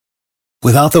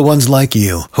Without the ones like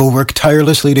you, who work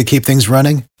tirelessly to keep things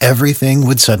running, everything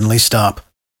would suddenly stop.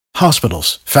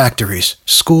 Hospitals, factories,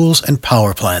 schools, and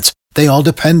power plants, they all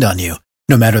depend on you.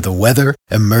 No matter the weather,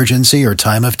 emergency, or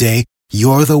time of day,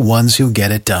 you're the ones who get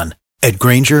it done. At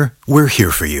Grainger, we're here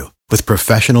for you with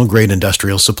professional-grade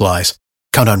industrial supplies.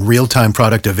 Count on real-time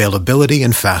product availability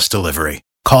and fast delivery.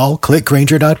 Call, click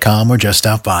Grainger.com, or just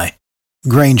stop by.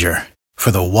 Grainger, for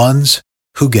the ones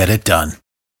who get it done.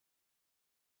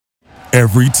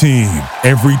 Every team,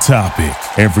 every topic,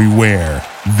 everywhere.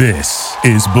 This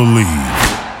is Believe.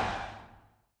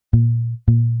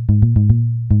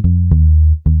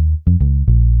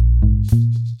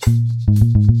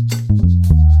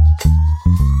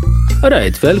 All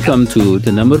right, welcome to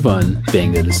the number one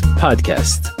Bengals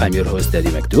podcast. I'm your host, Daddy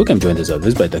McDuke. I'm joined as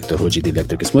always by Dr. Hoji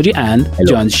Dilekter Kismoji and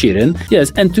John Sheeran.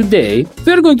 Yes, and today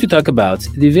we're going to talk about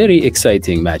the very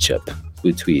exciting matchup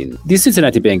between the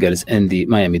Cincinnati Bengals and the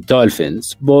Miami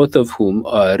Dolphins, both of whom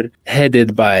are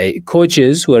headed by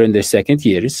coaches who are in their second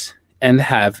years and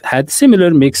have had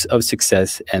similar mix of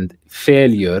success and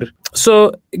failure.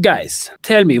 So, guys,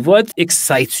 tell me, what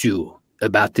excites you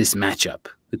about this matchup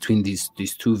between these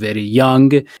two very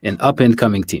young and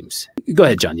up-and-coming teams? Go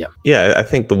ahead, John. Yeah, I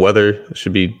think the weather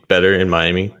should be better in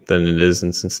Miami than it is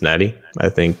in Cincinnati. I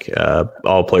think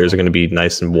all players are going to be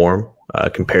nice and warm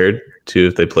compared to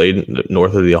if they played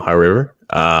north of the Ohio River.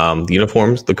 The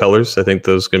uniforms, the colors, I think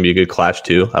those are going to be a good clash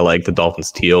too. I like the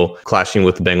Dolphins teal clashing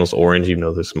with the Bengals orange, even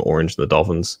though there's some orange in the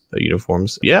Dolphins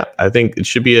uniforms. Yeah, I think it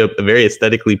should be a very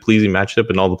aesthetically pleasing matchup,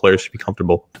 and all the players should be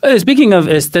comfortable. Speaking of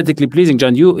aesthetically pleasing,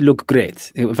 John, you look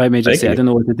great. If I may just say, I don't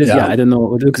know what it is. Yeah, I don't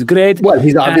know. It looks great. Well,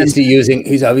 he's obviously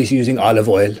using olive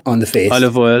oil on the face.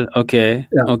 Olive oil. Okay.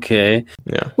 Yeah. Okay.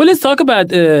 Yeah. Well, let's talk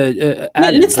about.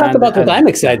 Let's talk about what I'm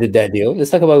excited, Daddy.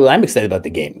 Let's talk about what I'm excited about the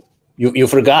game. You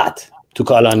forgot to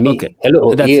call on me. Okay.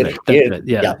 Hello. That's right.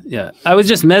 Yeah. I was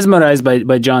just mesmerized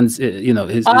by John's,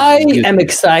 his am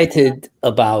excited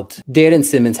about Darren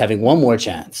Simmons having one more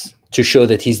chance to show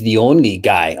that he's the only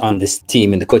guy on this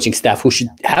team and the coaching staff who should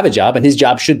have a job, and his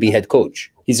job should be head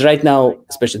coach. He's right now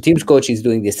special teams coach. He's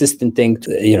doing the assistant thing,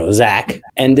 Zach.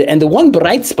 And the one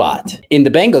bright spot in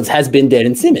the Bengals has been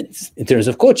Darren Simmons in terms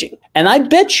of coaching. And I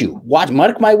bet you,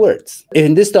 mark my words,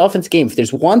 in this Dolphins game, if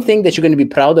there's one thing that you're going to be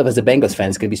proud of as a Bengals fan,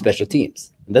 it's going to be special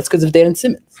teams. And that's because of Darren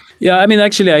Simmons. Yeah, I mean,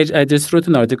 actually, I just wrote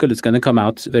an article. It's going to come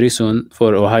out very soon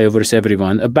for Ohio versus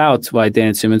Everyone about why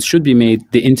Darren Simmons should be made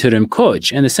the interim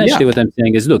coach. And essentially what I'm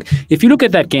saying is, look, if you look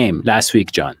at that game last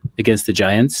week, John, against the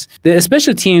Giants, the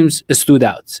special teams stood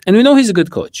out. And we know he's a good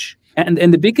coach. And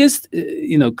the biggest,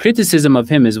 criticism of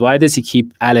him is, why does he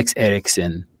keep Alex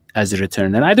Erickson as a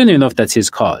return? And I don't even know if that's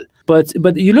his call. But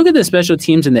you look at the special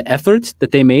teams and the effort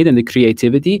that they made and the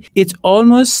creativity, it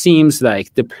almost seems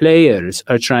like the players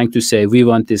are trying to say, we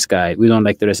want this guy. We don't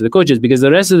like the rest of the coaches, because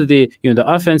the rest of the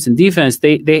offense and defense,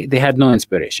 they had no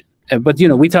inspiration. But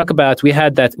we talk about we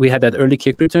had that early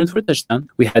kick return for a touchdown.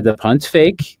 We had the punt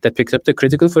fake that picked up the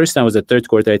critical first down. Was the third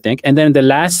quarter, I think. And then the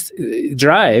last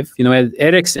drive,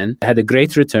 Erickson had a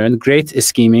great return, great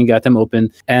scheming, got them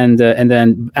open, and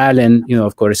then Allen,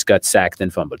 of course, got sacked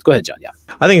and fumbled. Go ahead, John. Yeah,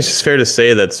 I think it's just fair to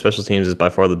say that special teams is by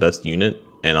far the best unit.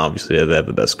 And obviously they have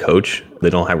the best coach.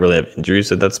 They don't really have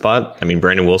injuries at that spot. I mean,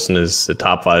 Brandon Wilson is the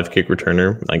top 5 kick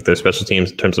returner. Like, their special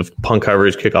teams in terms of punt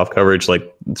coverage, kickoff coverage,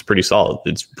 it's pretty solid.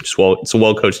 It's a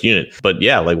well-coached unit. But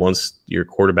yeah, once your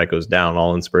quarterback goes down,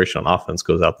 all inspiration on offense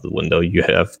goes out the window. You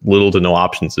have little to no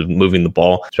options of moving the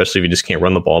ball, especially if you just can't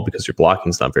run the ball because your blocking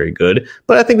is not very good.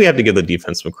 But I think we have to give the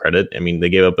defense some credit. I mean, they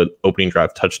gave up an opening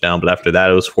drive touchdown, but after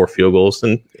that, it was 4 field goals.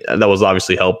 And that was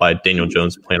obviously helped by Daniel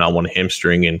Jones playing on one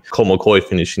hamstring and Colt McCoy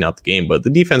finishing out the game. But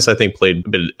the defense, I think, played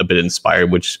a bit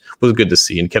inspired, which was good to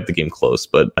see and kept the game close.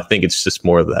 But I think it's just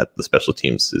more that the special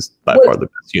teams is by far the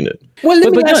best unit. Well,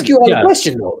 let me ask you a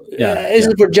question, though. Is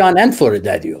it for John and for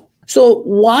Daddy? So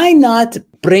why not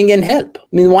bring in help?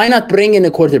 I mean, why not bring in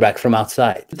a quarterback from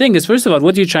outside? The thing is, first of all,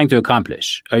 what are you trying to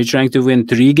accomplish? Are you trying to win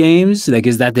 3 games?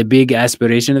 Is that the big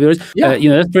aspiration of yours? Yeah.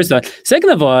 That's first of all.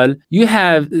 Second of all, you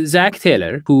have Zach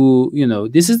Taylor, who,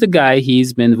 this is the guy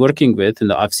he's been working with in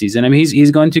the offseason. I mean,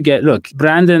 he's going to get, look,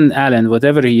 Brandon Allen,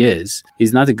 whatever he is,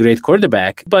 he's not a great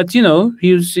quarterback, but,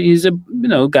 he's a,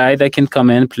 guy that can come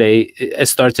in, play,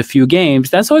 start a few games.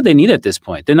 That's all they need at this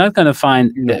point. They're not going to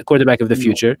find the quarterback of the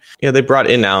future. Yeah, they brought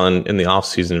in Allen in the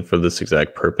offseason for this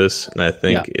exact purpose. And I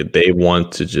think they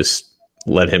want to just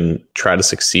let him try to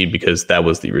succeed because that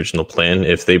was the original plan.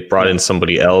 If they brought in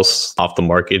somebody else off the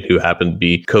market who happened to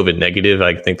be COVID negative,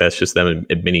 I think that's just them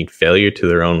admitting failure to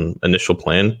their own initial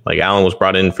plan. Like Allen was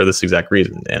brought in for this exact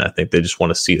reason, and I think they just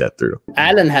want to see that through.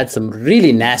 Allen had some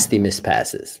really nasty missed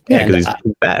passes. Yeah, because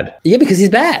he's bad. Yeah, because he's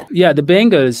bad. Yeah, the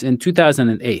Bengals in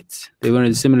 2008, they were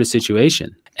in a similar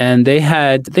situation. And they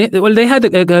had a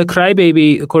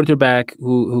crybaby quarterback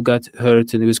who got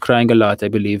hurt and he was crying a lot, I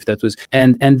believe. That was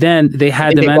and then they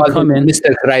had the man come in,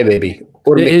 Mr. Crybaby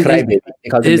or McCrybaby.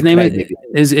 His name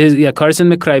is Carson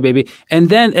McCrybaby. And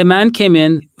then a man came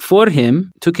in for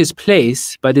him, took his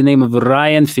place by the name of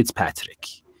Ryan Fitzpatrick.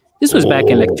 This was back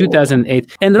in like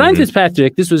 2008. And Ryan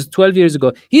Fitzpatrick, this was 12 years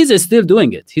ago. He's still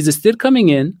doing it. He's still coming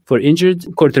in for injured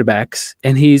quarterbacks,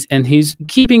 and he's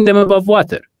keeping them above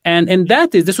water. And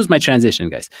this was my transition,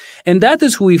 guys. And that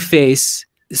is who we face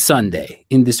Sunday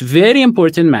in this very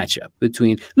important matchup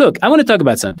between, look, I want to talk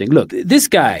about something. Look, this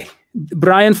guy,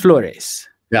 Brian Flores.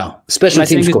 Yeah, special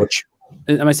teams coach.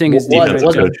 Am I saying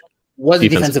was a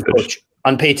defensive coach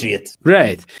on Patriots.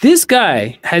 Right. This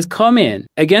guy has come in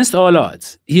against all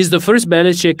odds. He's the first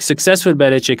successful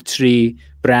Belichick tree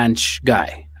branch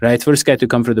guy. Right, first guy to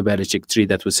come from the Belichick tree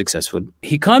that was successful.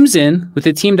 He comes in with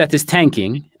a team that is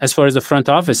tanking as far as the front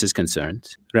office is concerned,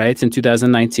 right, in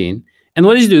 2019. And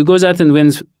what does he do? He goes out and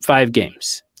wins 5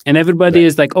 games. And everybody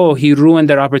is like, oh, he ruined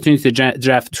their opportunity to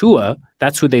draft Tua.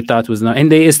 That's who they thought was not.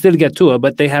 And they still get Tua,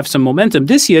 but they have some momentum.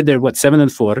 This year, they're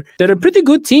 7-4. They're a pretty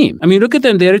good team. I mean, look at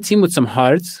them. They're a team with some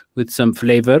heart, with some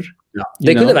flavor. No.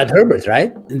 They could have had Herbert,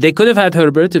 right? They could have had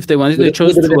Herbert if they wanted. They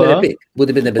chose Tua. Would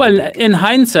have been a bit. Well, in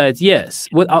hindsight, yes.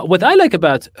 What I like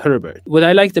about Herbert, what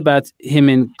I liked about him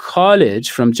in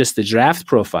college from just the draft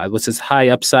profile was his high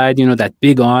upside, that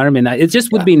big arm. And it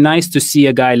just would be nice to see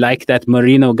a guy like that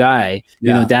Marino guy,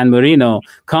 Dan Marino,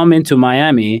 come into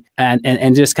Miami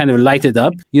and just kind of light it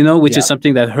up, which is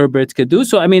something that Herbert could do.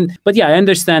 So, I mean, but yeah, I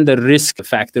understand the risk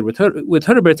factor with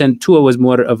Herbert, and Tua was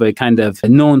more of a kind of a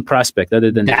known prospect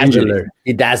other than injury.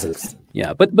 He dazzles.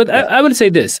 Yeah, but I would say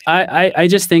this. I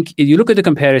just think if you look at the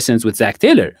comparisons with Zach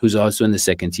Taylor, who's also in the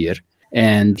second year,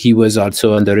 and he was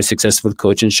also under a successful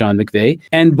coach in Sean McVay,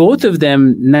 and both of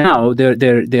them now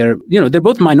they're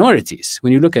both minorities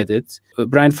when you look at it.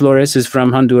 Brian Flores is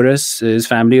from Honduras, his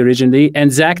family originally,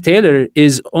 and Zach Taylor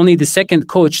is only the second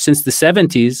coach since the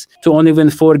 70s to only win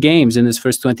 4 games in his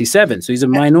first 27. So he's a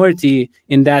minority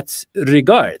in that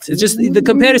regard. It's just the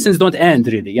comparisons don't end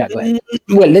really. Yeah, go ahead.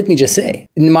 Well, let me just say,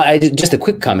 just a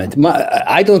quick comment.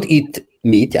 I don't eat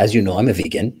meat, as you know. I'm a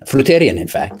vegan, fruitarian, in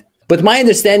fact. But my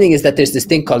understanding is that there's this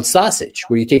thing called sausage,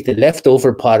 where you take the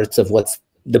leftover parts of what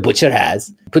the butcher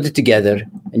has, put it together,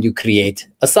 and you create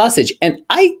a sausage. And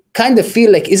I kind of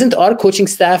feel like, isn't our coaching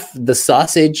staff the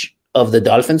sausage of the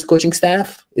Dolphins coaching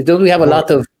staff? Don't we have a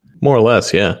lot of... More or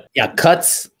less, yeah. Yeah,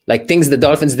 cuts, like things the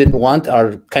Dolphins didn't want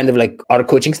are kind of like our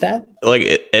coaching staff? Like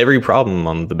every problem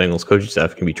on the Bengals coaching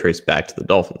staff can be traced back to the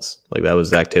Dolphins. Like that was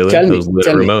Zach Taylor, that was Lou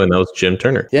Remo, and that was Jim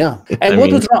Turner. Yeah. And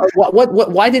was wrong?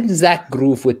 Why didn't Zach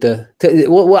groove with the...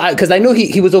 Because I know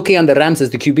he was okay on the Rams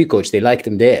as the QB coach. They liked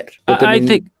him there. I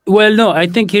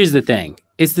think here's the thing.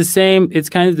 It's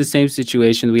kind of the same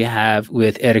situation we have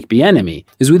with Eric Bieniemy,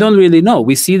 is we don't really know.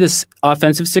 We see this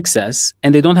offensive success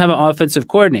and they don't have an offensive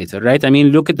coordinator, right? I mean,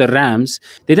 look at the Rams.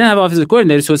 They didn't have an offensive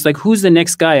coordinator. So it's like, who's the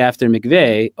next guy after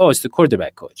McVay? Oh, it's the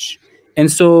quarterback coach.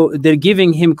 And so they're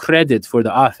giving him credit for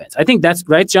the offense. I think that's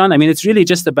right, John. I mean, it's really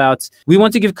just about, we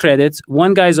want to give credit.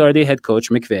 One guy's already head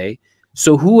coach, McVay.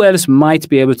 So who else might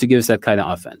be able to give us that kind of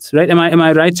offense, right? Am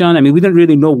I right, John? I mean, we don't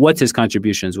really know what his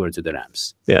contributions were to the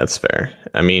Rams. Yeah, that's fair.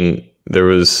 I mean, there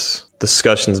was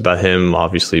discussions about him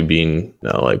obviously being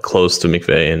like close to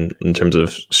McVay in terms of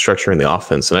structuring the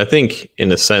offense. And I think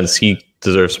in a sense, he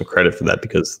deserves some credit for that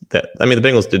because the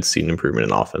Bengals did see an improvement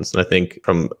in offense. And I think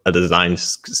from a design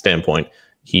standpoint,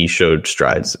 he showed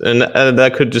strides. And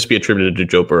that could just be attributed to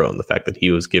Joe Burrow and the fact that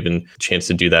he was given a chance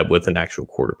to do that with an actual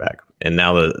quarterback. And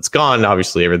now that it's gone,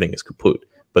 obviously everything is kaput.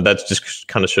 But that just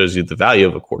kind of shows you the value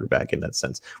of a quarterback in that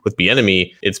sense. With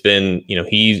Bieniemy, it's been,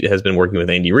 he has been working with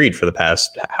Andy Reid for the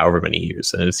past however many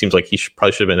years. And it seems like he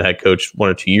probably should have been a head coach 1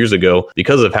 or 2 years ago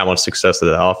because of how much success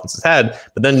that offense has had.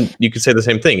 But then you could say the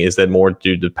same thing. Is that more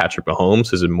due to Patrick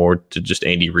Mahomes? Is it more to just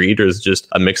Andy Reid? Or is it just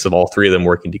a mix of all 3 of them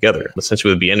working together?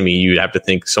 Essentially with Bieniemy, you'd have to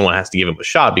think someone has to give him a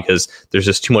shot because there's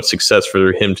just too much success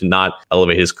for him to not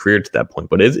elevate his career to that point.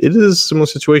 But it is a similar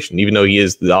situation, even though he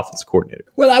is the offensive coordinator.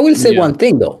 Well, I will say one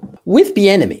thing. though. With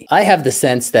Bieniemy, I have the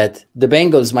sense that the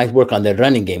Bengals might work on their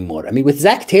running game more. I mean, with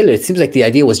Zach Taylor, it seems like the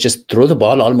idea was just throw the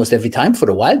ball almost every time for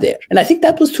a while there. And I think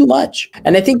that was too much.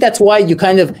 And I think that's why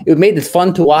it made it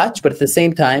fun to watch, but at the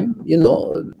same time,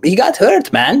 he got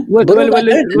hurt, man.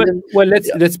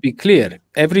 Let's be clear.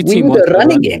 Every team wants to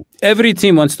run game. Every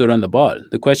team wants to run the ball.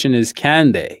 The question is,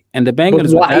 can they? And the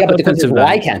Bengals,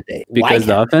 why can't they?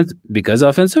 Because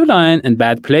offensive line and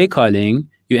bad play calling,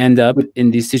 you end up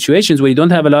in these situations where you don't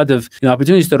have a lot of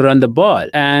opportunities to run the ball.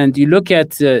 And you look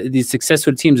at these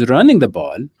successful teams running the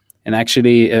ball. And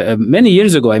actually, many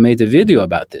years ago, I made a video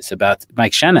about this, about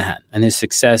Mike Shanahan and his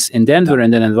success in Denver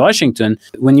and then in Washington.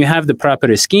 When you have the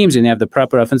proper schemes and you have the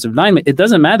proper offensive linemen, it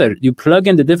doesn't matter. You plug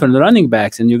in the different running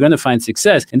backs and you're going to find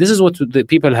success. And this is what the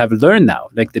people have learned now.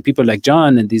 Like the people like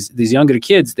John and these younger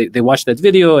kids, they watch that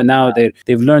video and now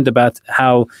they've learned about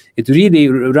how it really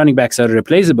running backs are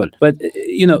replaceable. But,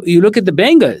 you look at the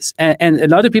Bengals and a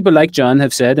lot of people like John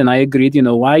have said, and I agreed,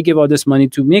 why give all this money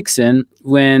to Mixon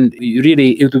when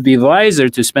it would be wiser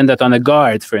to spend that on a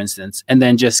guard, for instance, and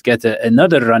then just get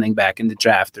another running back in the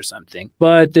draft or something.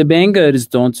 But the Bengals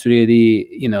don't really,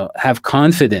 have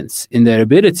confidence in their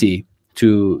ability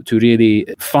to really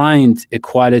find a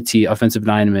quality offensive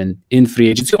lineman in free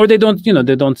agency, or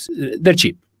they're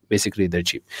cheap. Basically, they're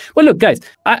cheap. Well, look, guys,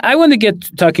 I want to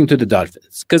get talking to the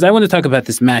Dolphins because I want to talk about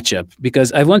this matchup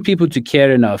because I want people to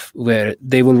care enough where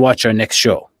they will watch our next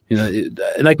show.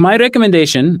 Like my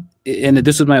recommendation, and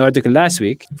this was my article last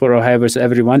week for Ohio versus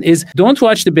Everyone, is don't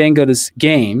watch the Bengals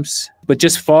games, but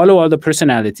just follow all the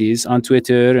personalities on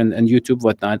Twitter and YouTube,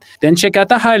 whatnot. Then check out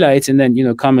the highlights and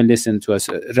then, come and listen to us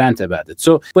rant about it.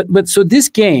 So, so this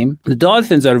game, the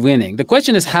Dolphins are winning. The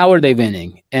question is, how are they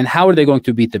winning and how are they going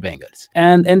to beat the Bengals?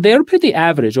 And they're pretty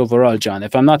average overall, John,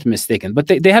 if I'm not mistaken, but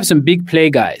they have some big play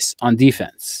guys on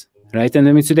defense, right?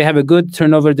 And so they have a good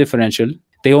turnover differential.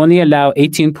 They only allow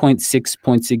 18.6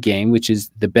 points a game, which is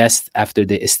the best after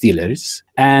the Steelers.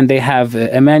 And they have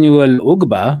Emmanuel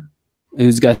Ugba,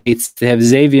 who's got 8. They have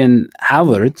Xavier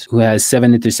Howard, who has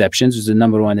 7 interceptions, who's the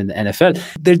number 1 in the NFL.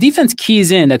 Their defense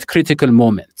keys in at critical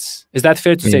moments. Is that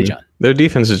fair to say, John? Their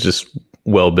defense is just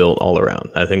well built all around.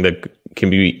 I think that can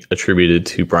be attributed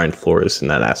to Brian Flores in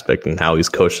that aspect and how he's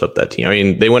coached up that team. I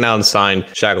mean, they went out and signed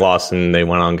Shaq Lawson. They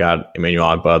went out and got Emmanuel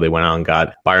Ogbah. They went out and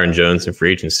got Byron Jones in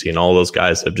free agency. And all those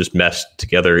guys have just meshed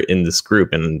together in this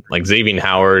group. And like Xavier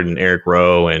Howard and Eric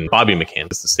Rowe and Bobby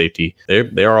McCann is the safety.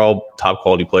 They are all top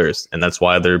quality players. And that's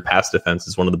why their pass defense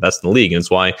is one of the best in the league. And it's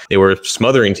why they were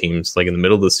smothering teams like in the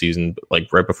middle of the season,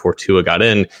 like right before Tua got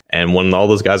in. And when all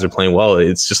those guys are playing well,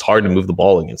 it's just hard to move the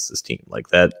ball against this team like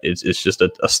that. It's just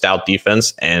a stout defense.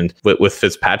 And with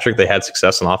Fitzpatrick, they had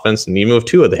success on offense. And even with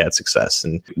Tua, they had success.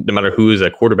 And no matter who is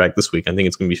at quarterback this week, I think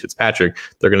it's going to be Fitzpatrick.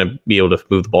 They're going to be able to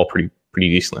move the ball pretty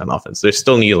decently on offense. They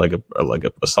still need like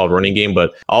a solid running game,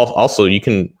 but also you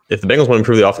can, if the Bengals want to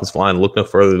improve the offensive line, look no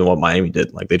further than what Miami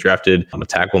did. Like they drafted a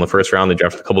tackle in the first round. They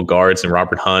drafted a couple guards and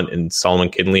Robert Hunt and Solomon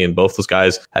Kinley, and both those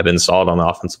guys have been solid on the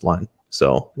offensive line.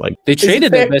 So like they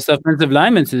traded their best offensive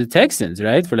lineman to the Texans,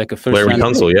 right? For like a first Larry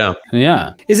Tunsil,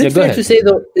 yeah. Is it fair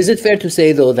to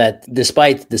say though that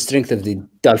despite the strength of the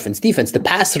Dolphins defense, the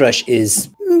pass rush is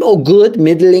good,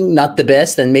 middling, not the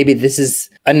best, and maybe this is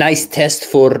a nice test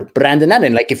for Brandon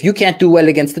Allen. Like if you can't do well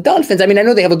against the Dolphins, I mean, I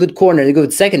know they have a good corner, they go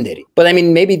with secondary, but I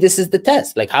mean, maybe this is the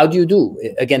test. Like, how do you do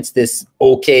against this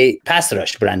okay pass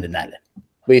rush, Brandon Allen?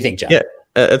 What do you think, John? Yeah.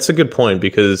 That's a good point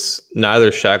because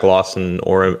neither Shaq Lawson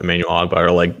or Emmanuel Ogbah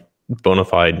are like bona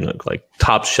fide like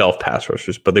top shelf pass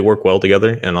rushers, but they work well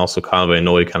together. And also Conway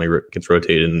Inoue kind of gets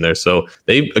rotated in there. So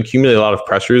they accumulate a lot of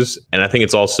pressures. And I think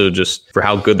it's also just for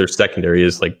how good their secondary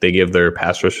is, like they give their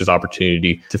pass rushers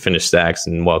opportunity to finish sacks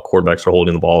and while quarterbacks are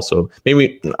holding the ball. So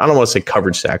maybe, I don't want to say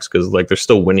coverage sacks because like they're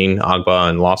still winning. Ogbah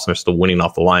and Lawson are still winning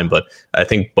off the line, but I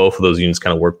think both of those units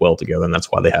kind of work well together and that's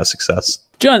why they have success.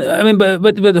 John, I mean, but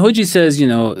Hoji says,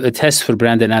 a test for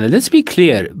Brandon Allen. Let's be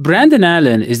clear. Brandon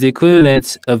Allen is the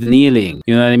equivalent of kneeling.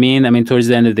 You know what I mean? I mean, towards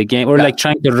the end of the game, or like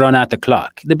trying to run out the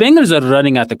clock. The Bengals are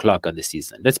running out the clock on the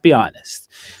season. Let's be honest.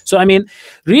 So, I mean,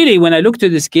 really, when I look to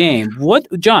this game, what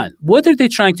are they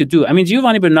trying to do? I mean,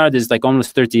 Giovanni Bernard is like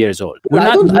almost 30 years old. We're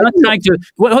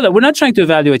not trying to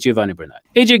evaluate Giovanni Bernard.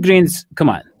 AJ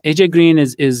Green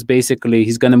is basically,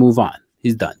 he's going to move on.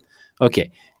 He's done.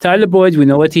 Okay. Tyler Boyd, we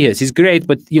know what he is. He's great,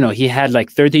 but he had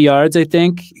like 30 yards, I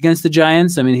think, against the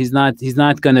Giants. I mean, he's not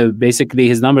going to, basically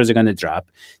his numbers are going to drop.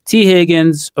 T.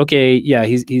 Higgins, okay, yeah,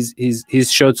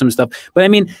 he's showed some stuff. But I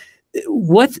mean,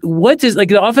 what is like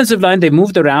the offensive line? They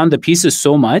moved around the pieces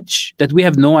so much that we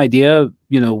have no idea,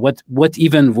 what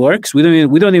even works. We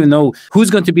don't even know who's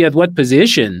going to be at what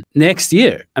position next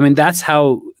year. I mean, that's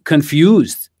how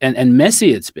confused and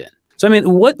messy it's been. So, I mean,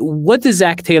 what is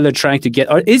Zach Taylor trying to get?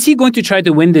 Or is he going to try to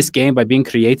win this game by being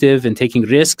creative and taking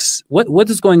risks? What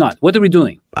is going on? What are we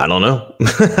doing? I don't know.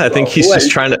 I think he's just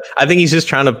trying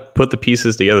to put the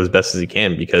pieces together as best as he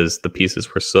can, because the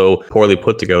pieces were so poorly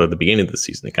put together at the beginning of the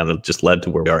season. It kind of just led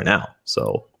to where we are now.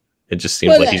 So it just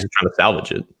seems like he's just trying to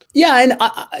salvage it. Yeah,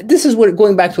 and this is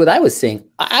going back to what I was saying.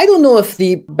 I don't know if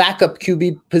the backup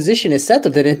QB position is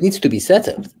settled, and it needs to be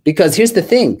settled. Because here's the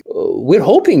thing. We're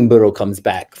hoping Burrow comes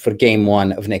back for game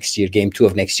 1 of next year, game 2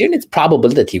 of next year, and it's probable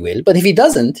that he will. But if he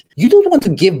doesn't, you don't want to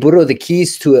give Burrow the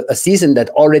keys to a season that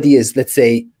already is, let's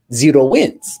say, 0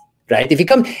 wins, right? If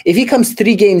he comes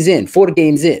 3 games in, 4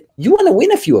 games in, you want to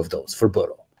win a few of those for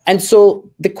Burrow. And so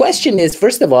the question is,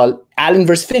 first of all, Allen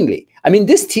versus Finley. I mean,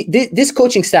 this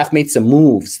coaching staff made some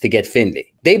moves to get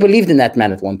Finley. They believed in that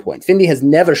man at one point. Finley has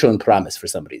never shown promise for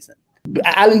some reason.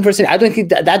 Allen versus, I don't think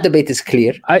that debate is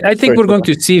clear. I think we're going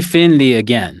to see Finley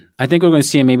again. I think we're going to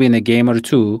see him maybe in a game or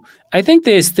 2. I think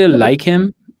they still like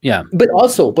him. Yeah. But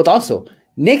also,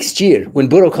 next year when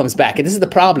Burrow comes back, and this is the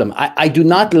problem, I do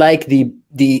not like the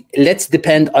let's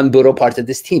depend on Burrow part of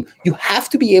this team. You have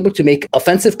to be able to make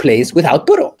offensive plays without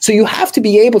Burrow. So you have to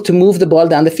be able to move the ball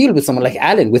down the field with someone like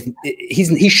Allen.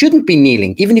 He shouldn't be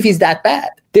kneeling, even if he's that bad.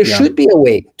 There should be a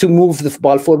way to move the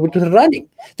ball forward with running.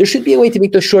 There should be a way to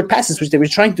make those short passes, which they were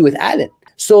trying to do with Allen.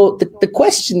 So the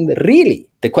question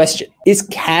is,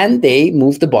 can they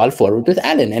move the ball forward with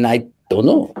Allen? And I don't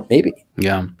know, maybe.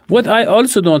 Yeah. What I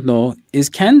also don't know is,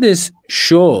 can this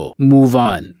show move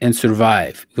on and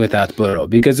survive without Burrow?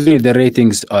 Because really the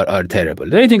ratings are terrible.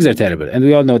 The ratings are terrible. And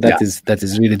we all know that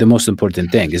is really the most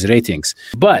important thing, is ratings.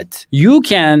 But you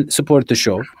can support the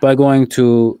show by going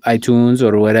to iTunes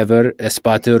or whatever, a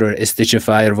Spotter or a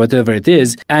Stitchify or whatever it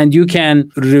is, and you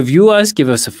can review us, give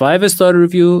us a 5-star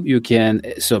review. You can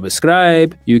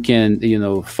subscribe. You can,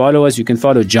 follow us. You can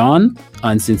follow John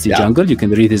on Cincy Jungle. You can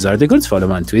read his articles. Follow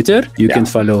him on Twitter. You can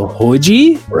follow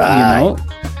Hoji. Right.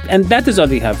 And that is all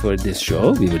we have for this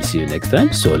show. We will see you next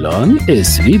time. So long,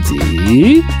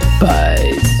 SVT.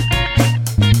 Bye.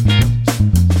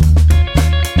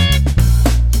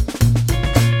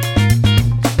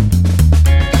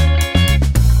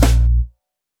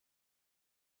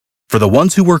 For the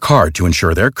ones who work hard to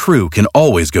ensure their crew can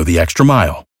always go the extra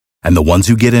mile, and the ones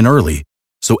who get in early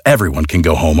so everyone can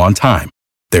go home on time,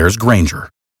 there's Grainger,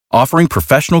 offering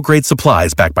professional-grade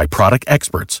supplies backed by product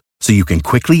experts so you can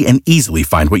quickly and easily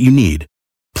find what you need.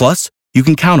 Plus, you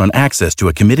can count on access to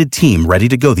a committed team ready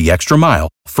to go the extra mile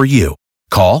for you.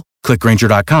 Call, click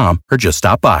Grainger.com, or just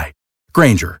stop by.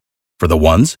 Grainger, for the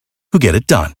ones who get it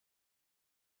done.